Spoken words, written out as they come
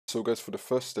So guys, for the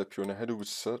first step, you want to head over to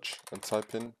search and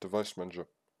type in device manager.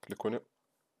 Click on it.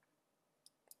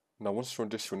 Now once you're on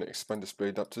this, you want to expand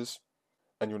display adapters,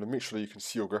 and you want to make sure that you can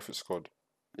see your graphics card.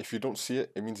 If you don't see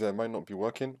it, it means that it might not be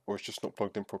working or it's just not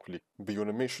plugged in properly. But you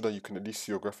want to make sure that you can at least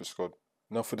see your graphics card.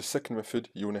 Now for the second method,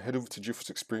 you want to head over to GeForce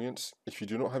Experience. If you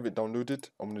do not have it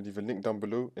downloaded, I'm going to leave a link down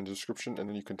below in the description and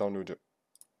then you can download it.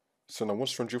 So now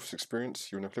once you're on GeForce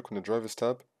Experience, you want to click on the drivers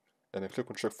tab and then click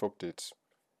on check for updates.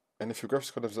 And if your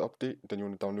graphics card has an update, then you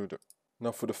want to download it.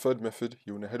 Now for the third method,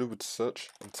 you want to head over to search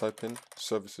and type in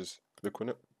services. Click on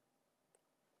it.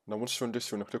 Now once you're on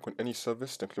this, you want to click on any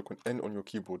service, then click on N on your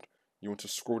keyboard. You want to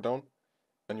scroll down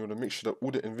and you want to make sure that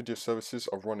all the NVIDIA services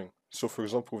are running. So for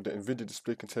example, with the NVIDIA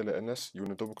Display Controller NS, you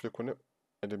want to double click on it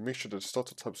and then make sure that the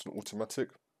startup tab is on automatic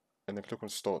and then click on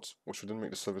start, which will then make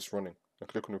the service running, and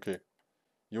click on OK.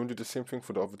 You want to do the same thing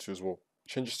for the other two as well.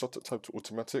 Change the startup tab to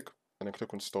automatic and then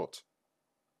click on start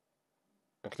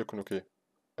and click on OK.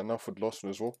 And now for the last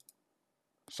one as well,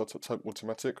 startup tab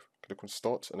automatic, click on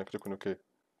start and then click on OK.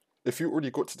 If you already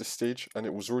got to this stage and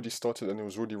it was already started and it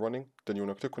was already running, then you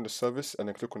want to click on the service and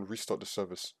then click on restart the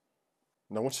service.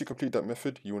 Now once you complete that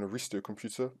method, you want to restart your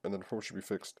computer and then the problem should be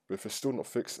fixed. But if it's still not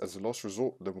fixed, as a last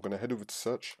resort, then we're going to head over to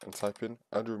search and type in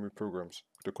add or remove programs.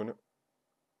 Click on it.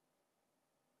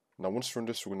 Now once you're on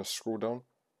this, we're going to scroll down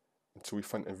until we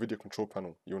find NVIDIA Control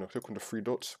Panel. You want to click on the three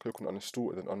dots, click on uninstall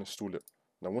and then uninstall it.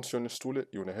 Now once you uninstall it,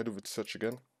 you want to head over to search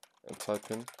again and type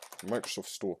in Microsoft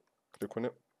Store. Click on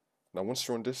it. Now once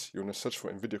you're on this, you want to search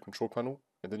for NVIDIA Control Panel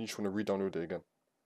and then you just want to re-download it again.